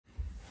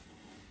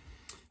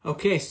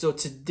Okay, so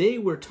today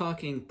we're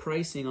talking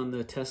pricing on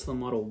the Tesla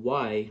Model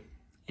Y,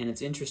 and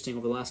it's interesting,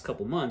 over the last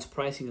couple months,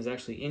 pricing has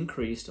actually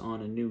increased on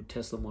a new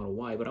Tesla Model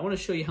Y, but I want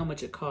to show you how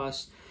much it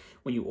costs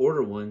when you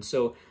order one.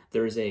 So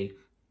there's a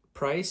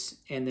price,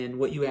 and then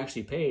what you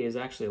actually pay is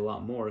actually a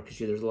lot more because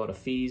there's a lot of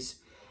fees,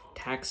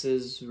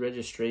 taxes,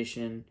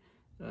 registration,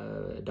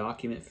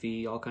 document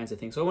fee, all kinds of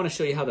things. So I want to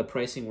show you how the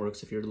pricing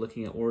works if you're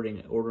looking at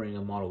ordering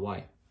a Model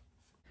Y.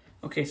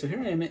 Okay, so here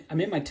I am. I'm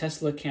in my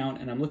Tesla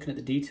account, and I'm looking at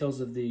the details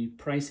of the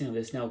pricing of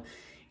this. Now,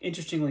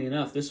 interestingly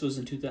enough, this was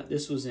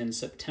in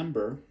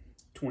September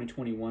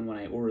 2021 when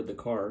I ordered the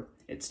car.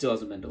 It still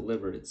hasn't been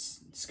delivered.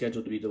 It's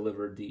scheduled to be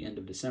delivered the end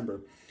of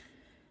December.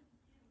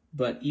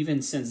 But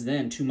even since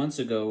then, 2 months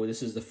ago,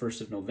 this is the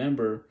 1st of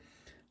November,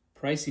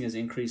 pricing has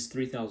increased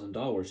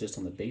 $3,000 just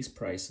on the base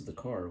price of the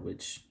car,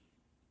 which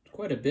is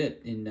quite a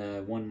bit in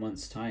 1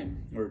 month's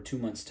time, or 2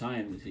 months'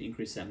 time to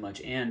increase that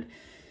much. And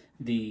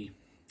the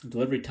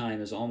delivery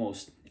time is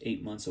almost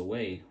 8 months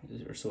away,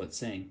 or so it's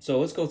saying. So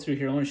let's go through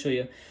here. I want to show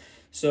you.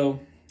 So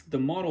the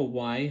Model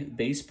Y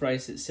base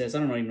price, it says, I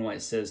don't even know why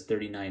it says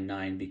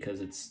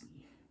 $39,900,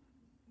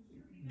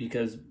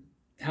 because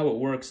how it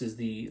works is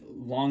the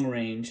long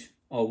range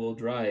all-wheel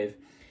drive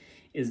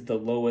is the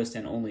lowest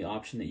and only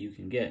option that you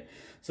can get.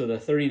 So the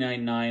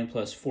 $39,900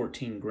 plus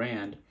 14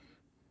 grand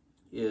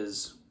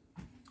is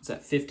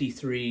at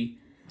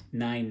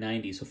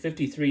 $53,990. So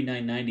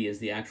 $53,990 is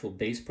the actual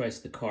base price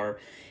of the car,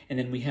 and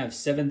then we have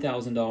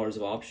 $7,000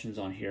 of options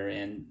on here.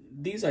 And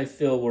these I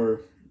feel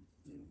were,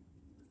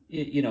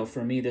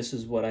 for me, this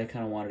is what I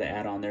kind of wanted to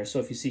add on there. So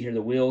if you see here,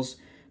 the wheels,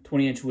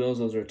 20-inch wheels,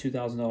 those are a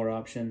 $2,000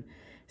 option.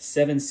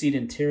 7-seat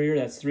interior,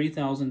 that's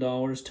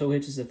 $3,000. Tow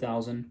hitch is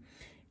 $1,000,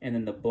 and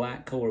then the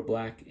black color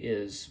black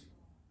is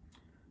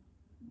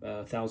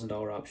a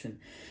 $1,000 option.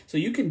 So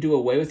you can do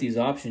away with these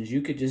options.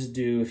 You could just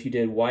do, if you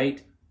did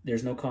white,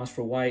 there's no cost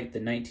for white. The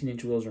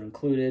 19-inch wheels are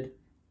included.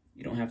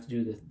 You don't have to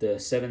do the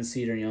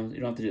 7-seater. You don't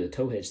have to do the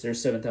tow hitch.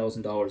 There's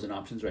 $7,000 in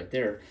options right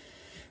there.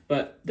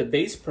 But the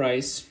base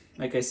price,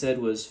 like I said,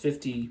 was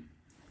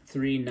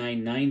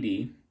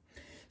 $53,990.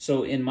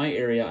 So in my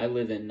area, I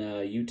live in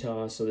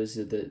Utah, so this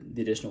is the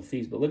additional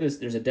fees. But look at this.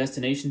 There's a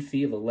destination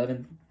fee of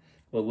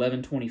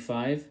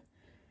 $11.25,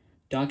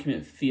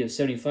 document fee of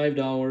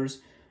 $75,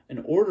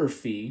 an order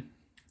fee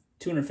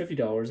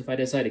 $250. If I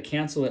decide to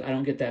cancel it, I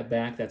don't get that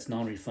back. That's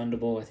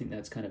non-refundable. I think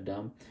that's kind of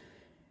dumb.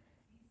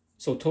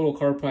 So total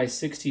car price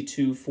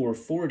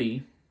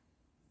 $62,440.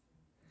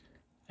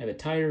 I have a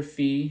tire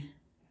fee,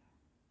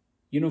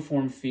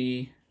 uniform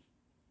fee,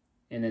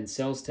 and then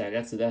sales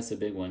tax. That's the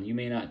big one. You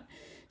may not.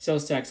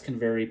 Sales tax can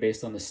vary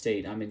based on the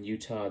state. I'm in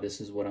Utah.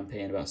 This is what I'm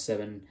paying, about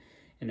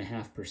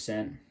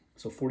 7.5%.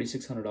 So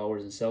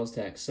 $4,600 in sales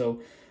tax. So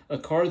a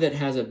car that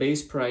has a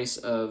base price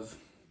of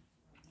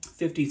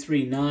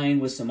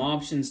 $53,900 with some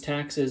options,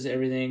 taxes,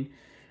 everything,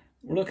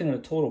 we're looking at a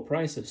total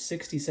price of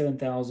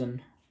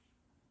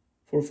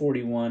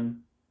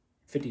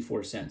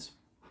 $67,441.54.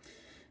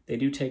 They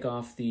do take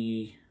off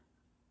the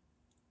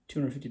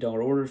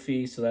 $250 order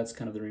fee, so that's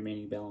kind of the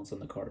remaining balance on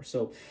the car.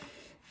 So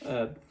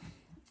I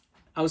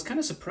was kind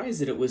of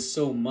surprised that it was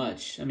so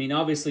much. I mean,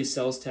 obviously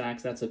sales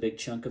tax, that's a big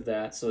chunk of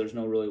that, so there's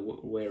no really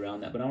way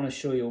around that. But I want to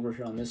show you over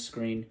here on this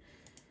screen.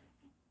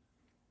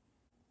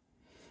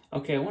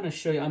 Okay, I want to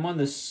show you. I'm on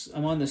the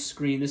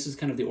screen. This is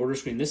kind of the order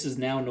screen. This is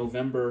now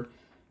November.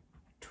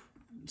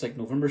 It's like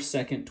November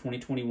 2nd,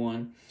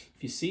 2021.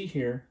 If you see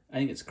here, I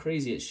think it's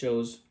crazy. It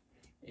shows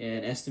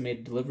an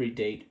estimated delivery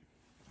date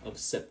of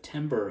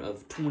September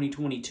of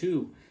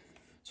 2022.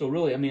 So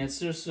really, I mean, it's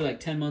just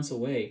like 10 months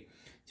away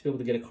to be able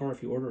to get a car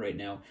if you order right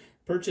now.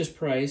 Purchase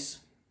price.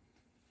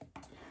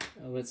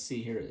 Let's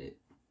see here.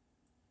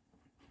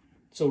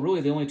 So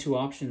really, the only two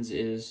options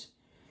is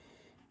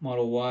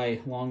Model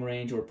Y, long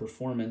range or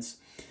performance.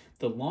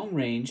 The long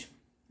range,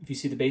 if you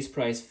see the base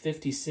price,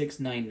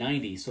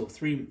 $56,990. So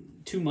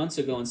 2 months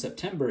ago in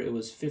September, it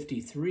was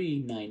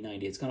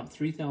 $53,990. It's gone up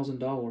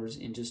 $3,000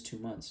 in just 2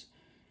 months.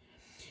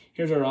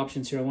 Here's our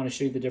options here. I want to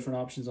show you the different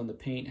options on the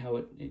paint, how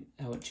it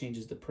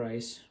changes the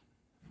price.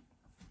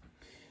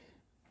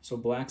 So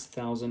black's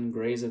 $1,000,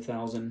 gray's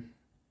 $1,000,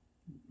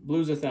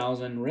 blue's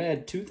 $1,000,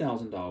 red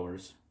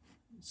 $2,000.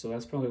 So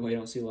that's probably why you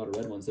don't see a lot of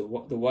red ones. The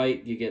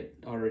white you get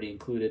already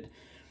included.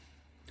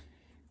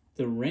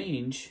 The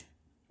range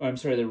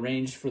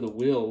for the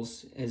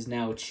wheels has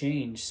now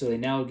changed. So they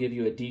now give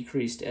you a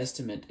decreased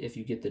estimate. If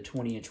you get the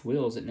 20-inch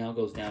wheels, it now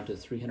goes down to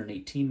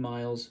 318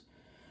 miles.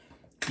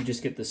 If you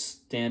just get the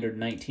standard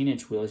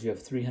 19-inch wheels, you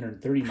have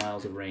 330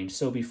 miles of range.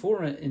 So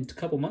before, a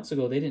couple months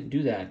ago, they didn't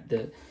do that.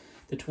 The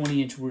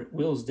 20-inch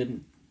wheels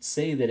didn't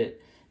say that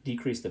it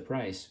decreased the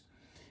price.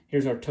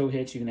 Here's our tow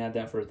hitch. You can add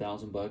that for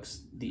 $1,000.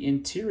 The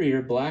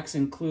interior, black's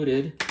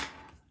included.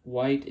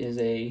 White is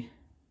a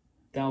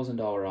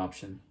 $1,000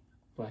 option.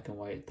 Black and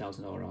white,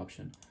 $1,000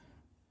 option.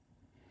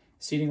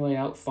 Seating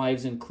layout,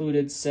 5's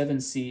included.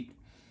 7-seat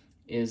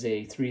is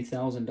a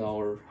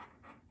 $3,000.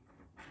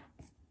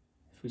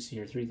 If we see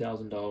here,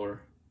 $3,000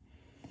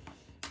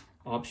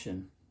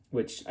 option,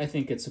 which I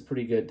think it's a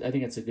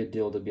good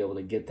deal to be able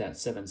to get that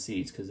 7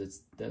 seats, because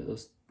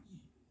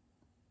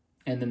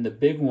And then the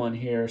big one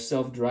here,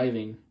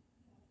 self-driving,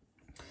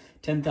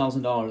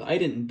 $10,000. I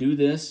didn't do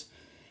this.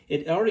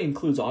 It already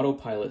includes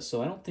autopilot,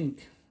 so I don't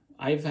think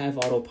I have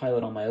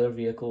autopilot on my other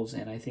vehicles,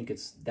 and I think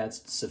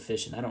that's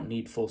sufficient. I don't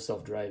need full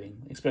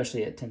self-driving,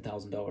 especially at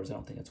 $10,000. I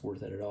don't think it's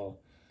worth it at all.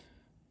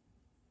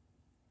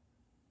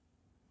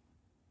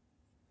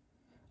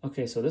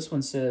 Okay, so this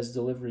one says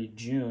delivery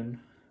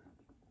June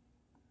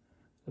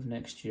of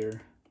next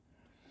year.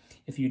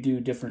 If you do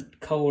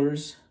different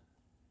colors,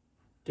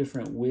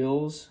 different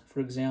wheels, for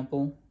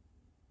example,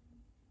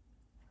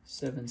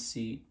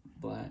 7-seat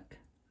black.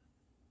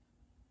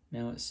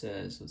 Now it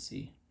says, let's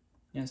see,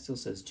 yeah, it still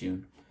says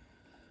June.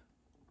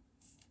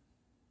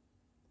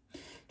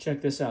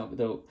 Check this out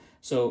though.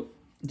 So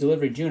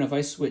delivery June, if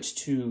I switch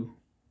to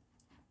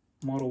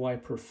Model Y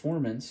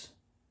Performance,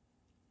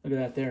 look at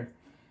that there,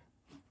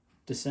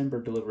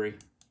 December delivery.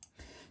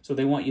 So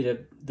they want you to,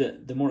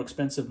 the more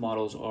expensive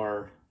models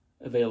are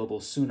available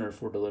sooner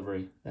for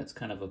delivery. That's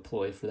kind of a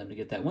ploy for them to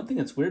get that. One thing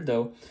that's weird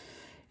though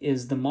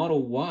is the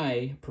Model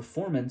Y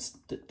Performance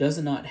does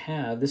not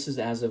have, this is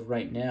as of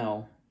right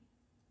now,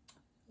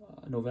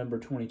 November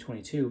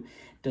 2022,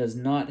 does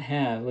not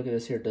have, look at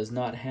this here, does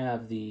not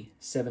have the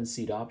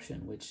 7-seat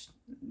option, which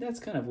that's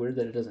kind of weird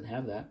that it doesn't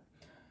have that.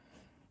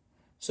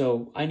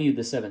 So I need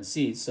the 7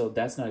 seats, so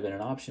that's not even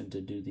an option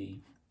to do the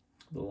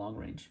long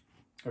range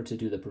or to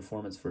do the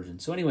performance version.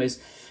 So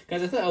anyways,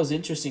 guys, I thought that was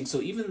interesting.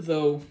 So even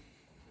though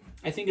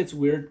I think it's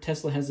weird,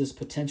 Tesla has this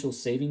potential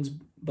savings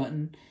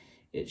button,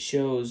 it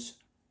shows,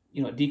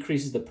 you know, it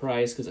decreases the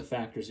price because it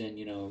factors in,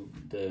 you know,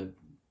 the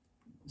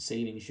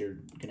savings you're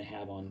going to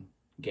have on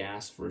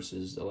gas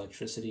versus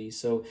electricity.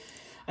 So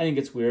I think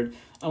it's weird.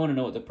 I want to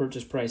know what the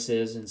purchase price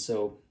is, and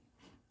so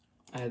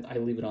I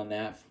leave it on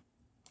that.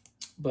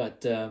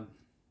 But, you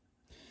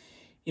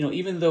know,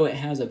 even though it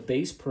has a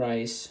base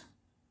price,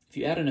 if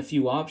you add in a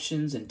few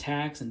options and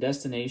tax and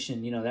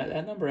destination, you know,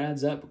 that number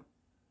adds up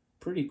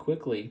pretty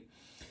quickly,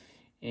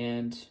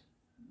 and,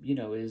 you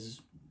know, is,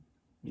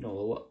 you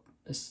know,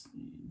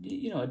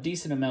 a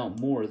decent amount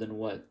more than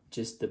what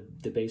just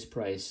the base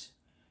price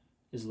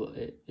is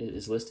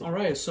listed. All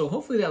right, so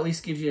hopefully that at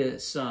least gives you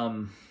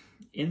some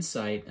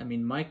insight. I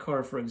mean, my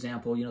car, for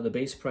example, you know, the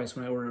base price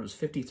when I ordered it was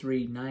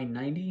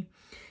 $53,990.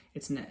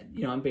 It's not,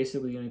 you know, I'm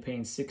basically going to be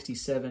paying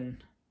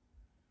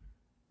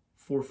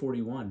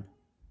 $67,441,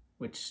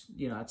 which,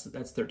 you know, that's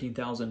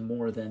 $13,000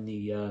 more than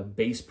the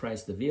base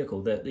price of the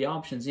vehicle. The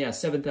options, yeah,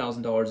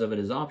 $7,000 of it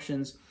is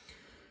options.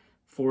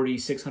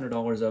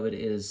 $4,600 of it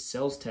is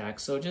sales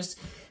tax. So just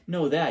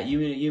know that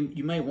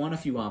you might want a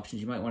few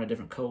options. You might want a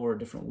different color,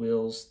 different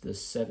wheels, the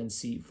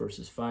 7-seat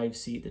versus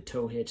 5-seat, the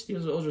tow hitch.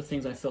 Those are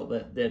things I felt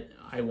that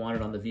I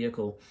wanted on the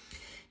vehicle.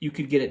 You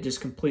could get it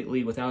just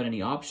completely without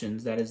any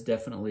options. That is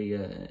definitely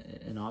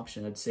an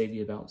option. That'd save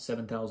you about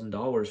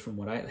 $7,000 from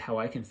how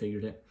I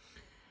configured it.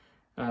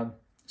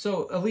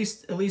 So at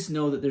least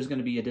know that there's going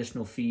to be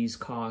additional fees,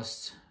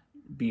 costs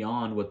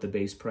beyond what the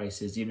base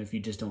price is, even if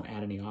you just don't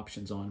add any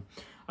options on.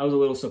 I was a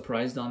little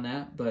surprised on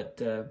that, but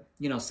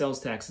you know,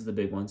 sales tax is the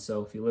big one.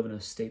 So if you live in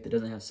a state that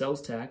doesn't have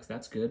sales tax,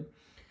 that's good.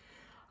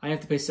 I have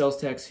to pay sales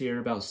tax here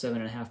about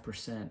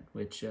 7.5%,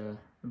 which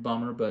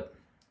bummer, but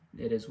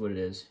it is what it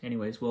is.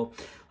 Anyways, well,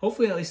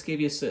 hopefully I at least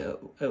gave you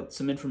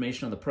some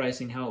information on the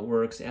pricing, how it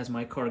works. As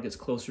my car gets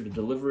closer to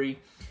delivery,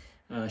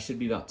 should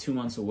be about 2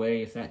 months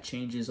away. If that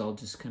changes, I'll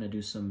just kind of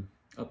do some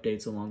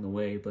updates along the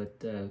way,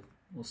 but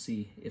we'll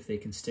see if they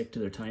can stick to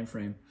their time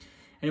frame.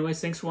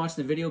 Anyways, thanks for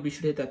watching the video. Be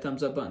sure to hit that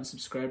thumbs up button,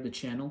 subscribe to the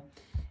channel,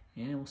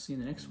 and we'll see you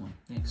in the next one.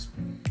 Thanks.